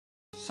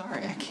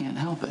sorry. I can't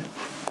help it.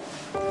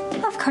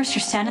 Of course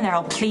you're standing there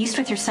all pleased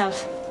with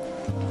yourself.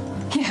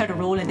 You had a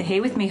roll in the hay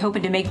with me,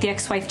 hoping to make the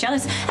ex-wife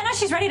jealous, and now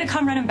she's ready to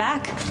come running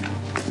back.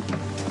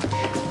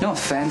 No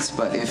offense,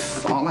 but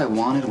if all I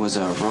wanted was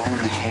a roll in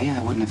the hay,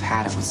 I wouldn't have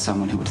had it with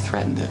someone who would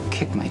threaten to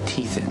kick my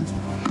teeth in.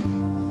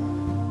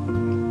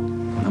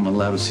 I'm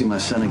allowed to see my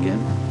son again.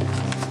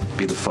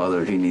 Be the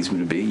father he needs me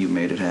to be. You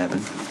made it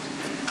happen.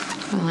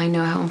 Well, I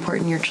know how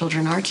important your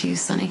children are to you,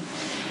 Sonny.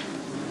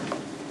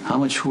 How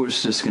much worse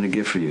is this going to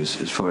get for you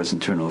as far as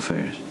internal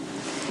affairs?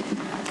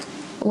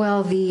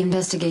 Well, the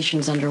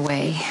investigation's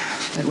underway,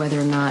 but whether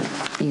or not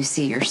you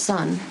see your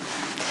son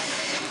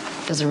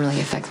doesn't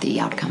really affect the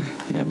outcome.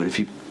 Yeah, but if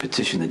you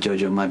petition the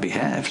judge on my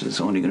behalf, it's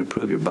only going to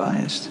prove you're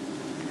biased.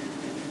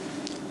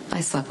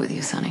 I slept with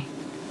you, Sonny.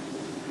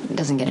 It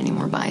doesn't get any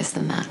more biased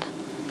than that.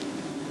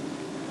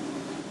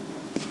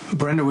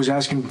 Brenda was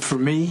asking for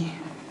me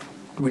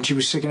when she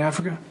was sick in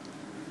Africa?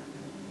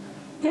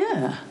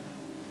 Yeah.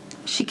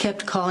 She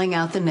kept calling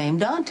out the name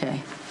Dante.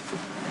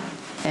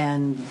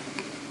 And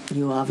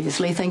you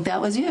obviously think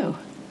that was you.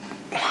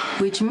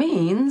 Which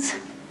means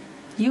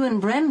you and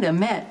Brenda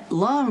met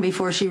long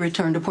before she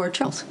returned to Port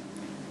Charles.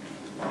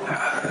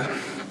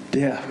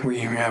 Yeah,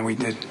 we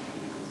did.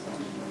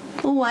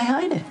 Well, why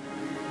hide it?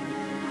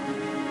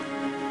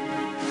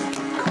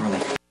 Carly.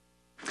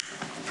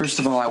 First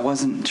of all, I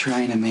wasn't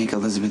trying to make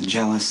Elizabeth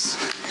jealous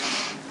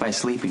by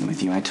sleeping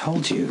with you. I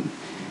told you,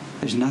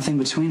 there's nothing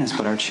between us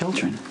but our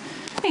children.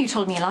 You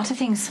told me a lot of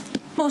things.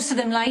 Most of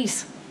them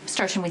lies,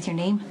 starting with your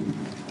name.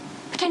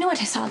 But I know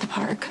what I saw at the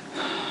park.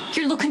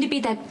 You're looking to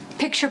be that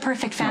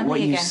picture-perfect family what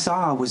again. you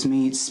saw was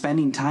me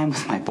spending time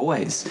with my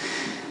boys.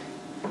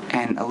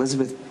 And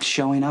Elizabeth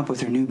showing up with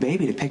her new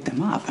baby to pick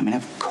them up. I mean,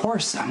 of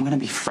course, I'm going to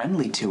be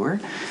friendly to her.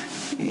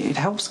 It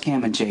helps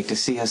Cam and Jake to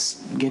see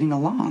us getting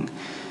along.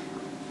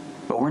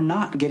 But we're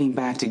not getting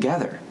back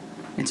together.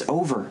 It's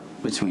over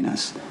between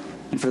us.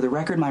 And for the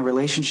record, my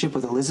relationship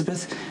with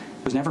Elizabeth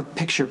was never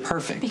picture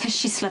perfect. Because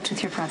she slept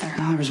with your brother.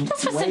 No,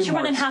 That's what sent you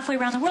running halfway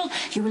around the world.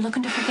 You were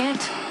looking to forget.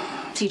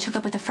 So you took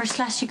up with the first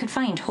lass you could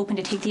find, hoping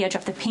to take the edge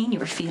off the pain you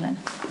were feeling.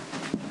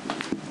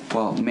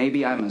 Well,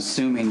 maybe I'm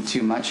assuming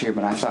too much here,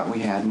 but I thought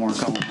we had more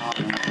going on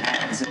than what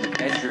happens in the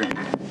bedroom.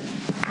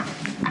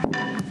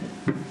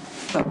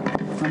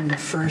 Look, from the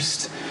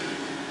first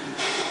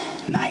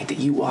night that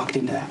you walked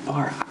into that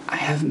bar, I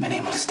haven't been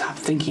able to stop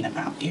thinking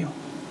about you.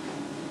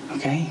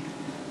 Okay?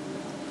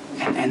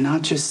 And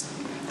not just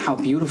how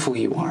beautiful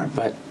you are,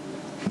 but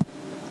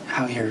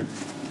how you're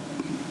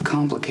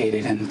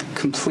complicated and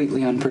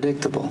completely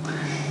unpredictable.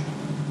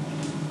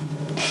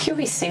 You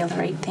always say all the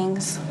right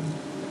things.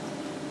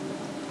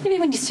 Maybe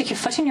when you stick your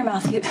foot in your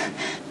mouth,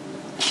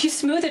 you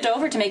smooth it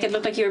over to make it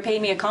look like you were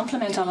paying me a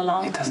compliment all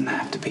along. It doesn't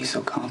have to be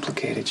so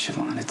complicated,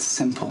 Siobhan. It's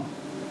simple.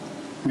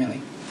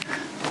 Really.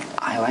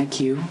 I like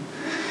you,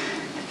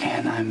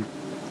 and I'm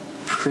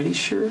pretty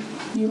sure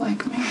you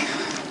like me.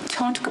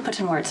 Don't go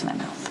putting words in my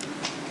mouth.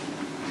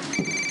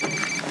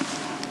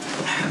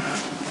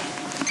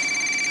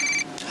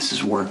 This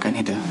is work. I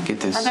need to get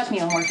this. I've got my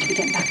own work to be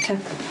getting back to.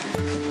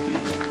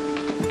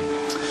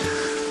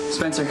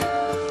 Spencer.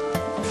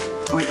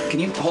 Wait, can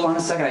you hold on a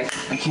second?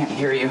 I can't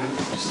hear you.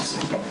 Just a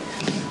second.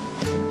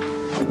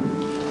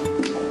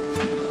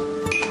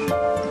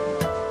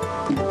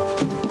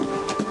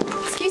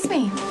 Excuse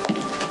me.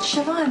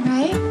 Siobhan,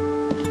 right?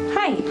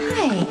 Hi.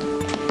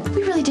 Hi.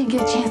 We really didn't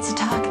get a chance to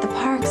talk at the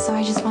park, so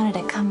I just wanted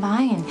to come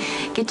by and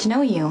get to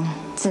know you,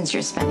 since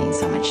you're spending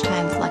so much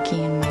time with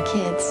Lucky and my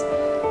kids.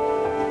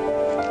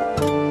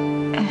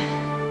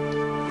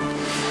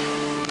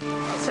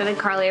 So did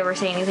Carly ever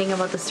say anything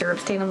about the syrup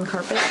stain on the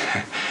carpet?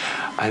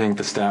 I think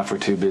the staff were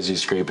too busy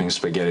scraping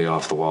spaghetti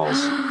off the walls.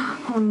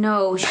 Oh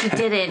no, she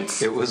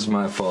didn't. It was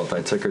my fault.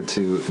 I took her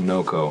to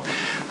Noco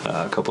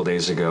a couple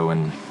days ago,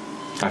 and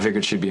I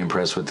figured she'd be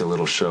impressed with the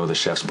little show the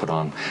chefs put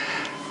on.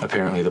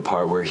 Apparently the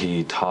part where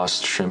he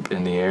tossed shrimp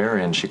in the air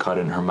and she caught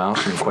it in her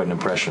mouth made quite an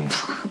impression.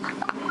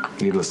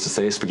 Needless to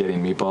say, spaghetti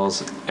and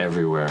meatballs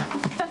everywhere.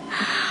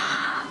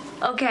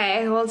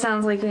 Okay, well, it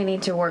sounds like we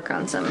need to work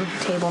on some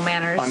table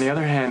manners. On the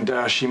other hand,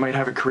 she might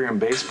have a career in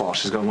baseball.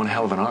 She's got one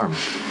hell of an arm.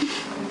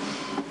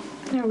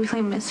 I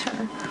really miss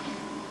her.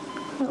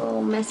 Her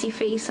little messy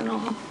face and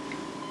all.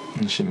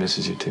 And she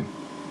misses you too.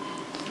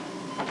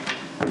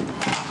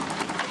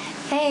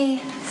 Hey,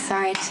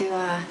 sorry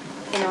to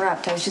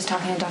interrupt. I was just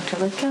talking to Dr.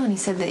 Lithgow, and he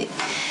said that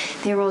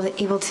they were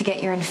able to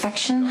get your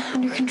infection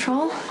under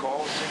control.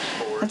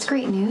 That's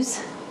great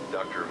news.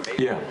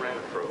 Yeah.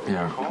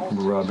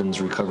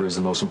 Robin's recovery is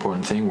the most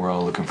important thing. We're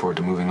all looking forward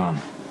to moving on.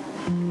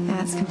 Yeah,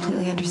 that's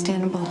completely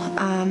understandable.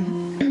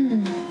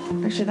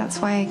 Actually, that's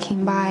why I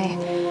came by.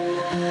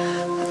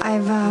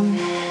 I've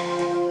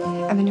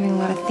been doing a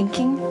lot of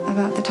thinking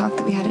about the talk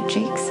that we had at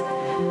Jake's.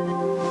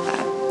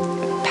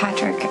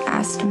 Patrick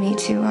asked me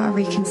to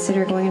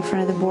reconsider going in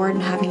front of the board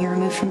and having you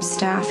removed from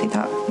staff. He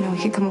thought, we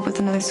could come up with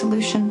another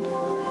solution.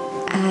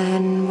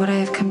 And what I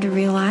have come to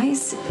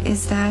realize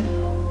is that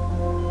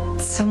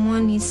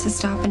someone needs to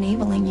stop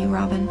enabling you,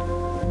 Robin.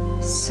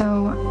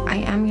 So I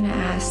am going to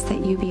ask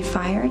that you be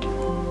fired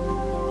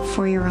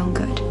for your own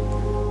good.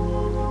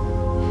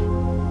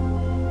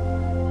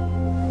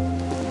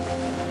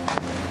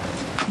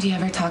 Do you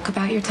ever talk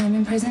about your time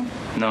in prison?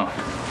 No.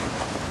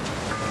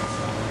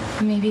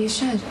 Maybe you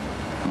should.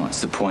 What's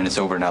the point? It's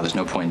over now. There's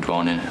no point in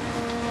dwelling in it.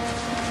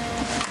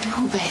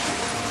 No, but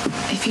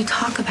if you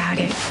talk about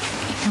it,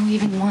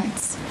 even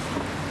once,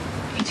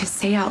 you just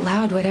say out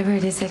loud whatever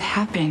it is that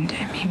happened.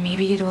 I mean,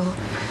 maybe it'll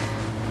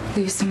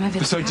lose some of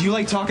its So do you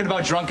like talking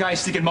about drunk guys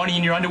sticking money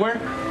in your underwear?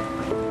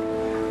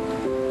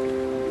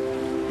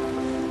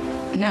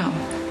 No,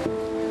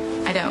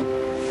 I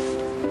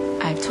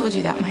don't. I've told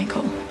you that,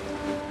 Michael.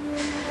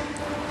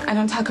 I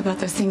don't talk about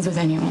those things with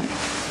anyone.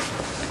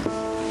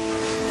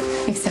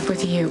 Except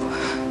with you.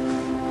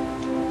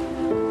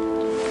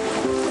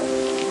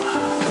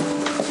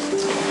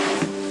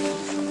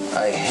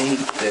 I hate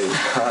that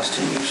it's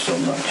costing you so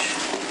much.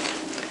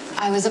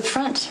 I was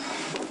upfront.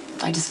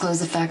 I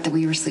disclosed the fact that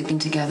we were sleeping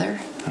together,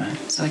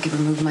 so I could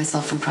remove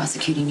myself from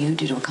prosecuting you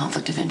due to a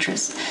conflict of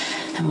interest.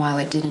 And while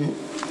it didn't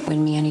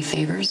win me any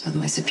favors with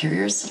my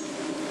superiors,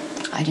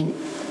 I didn't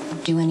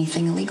do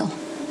anything illegal.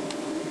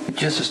 The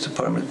Justice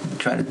Department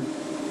tried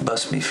to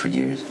bust me for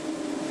years.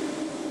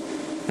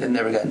 They've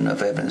never got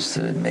enough evidence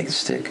to make it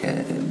stick.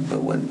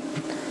 But when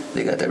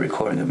they got that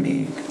recording of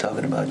me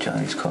talking about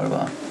Johnny's car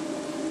bomb,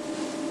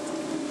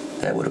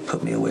 that would have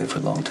put me away for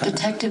a long time.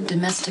 Detective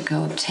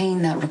Domestico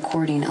obtained that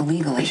recording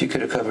illegally. She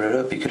could have covered it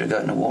up. You could have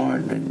gotten a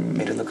warrant and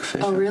made it look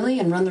official. Oh, really?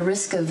 And run the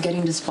risk of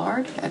getting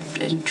disbarred?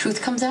 And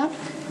truth comes out?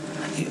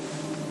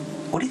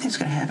 What do you think's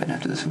going to happen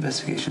after this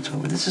investigation's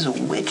over? This is a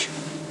witch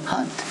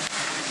hunt.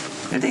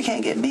 If they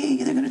can't get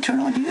me, they're going to turn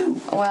on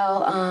you.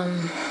 Well,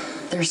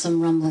 there's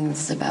some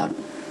rumblings about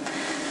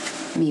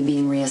me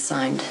being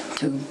reassigned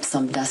to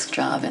some desk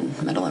job in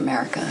Middle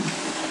America.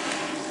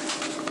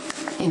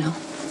 You know.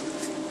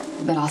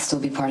 But I'll still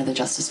be part of the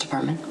Justice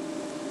Department.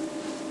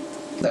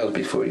 That was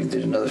before you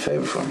did another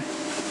favor for me.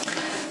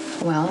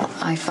 Well,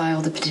 I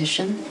filed a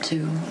petition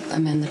to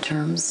amend the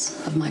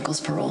terms of Michael's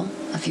parole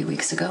a few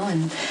weeks ago,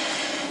 and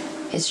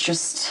it's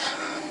just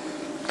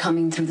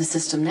coming through the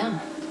system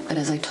now. But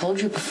as I told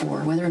you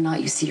before, whether or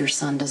not you see your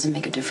son doesn't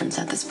make a difference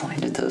at this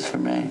point. It does for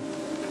me.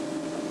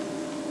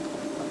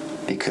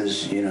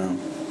 Because, you know,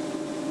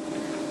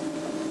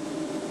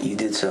 you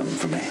did something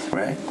for me,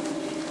 right?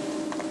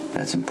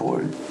 That's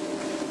important.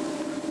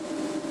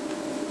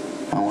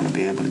 I want to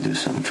be able to do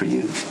something for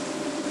you.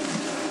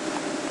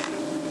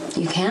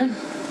 You can.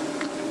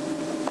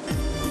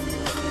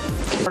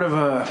 Part of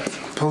a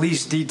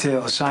police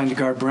detail assigned to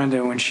guard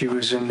Brenda when she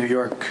was in New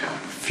York a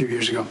few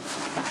years ago.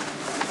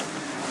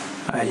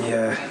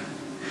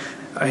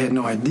 I had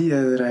no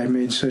idea that I had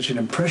made such an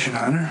impression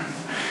on her.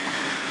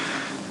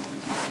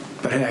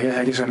 But hey,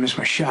 I guess I missed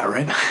my shot,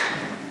 right?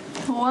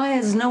 Why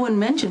has no one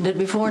mentioned it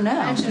before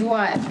now? Mentioned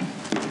what?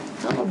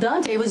 Well,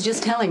 Dante was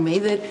just telling me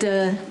that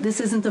this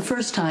isn't the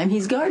first time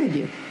he's guarded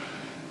you.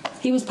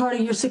 He was part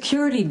of your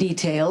security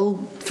detail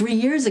 3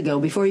 years ago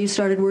before you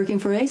started working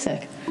for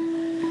ASEC.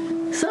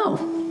 So,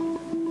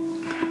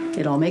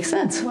 it all makes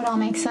sense. What all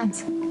makes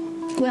sense?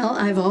 Well,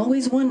 I've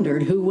always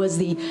wondered who was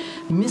the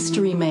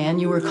mystery man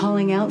you were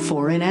calling out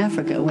for in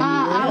Africa when you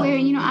were ill.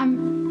 Wait,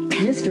 I'm...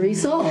 Mystery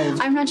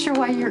solved. I'm not sure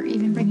why you're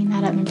even bringing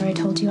that up. Remember I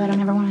told you I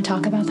don't ever want to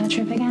talk about that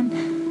trip again?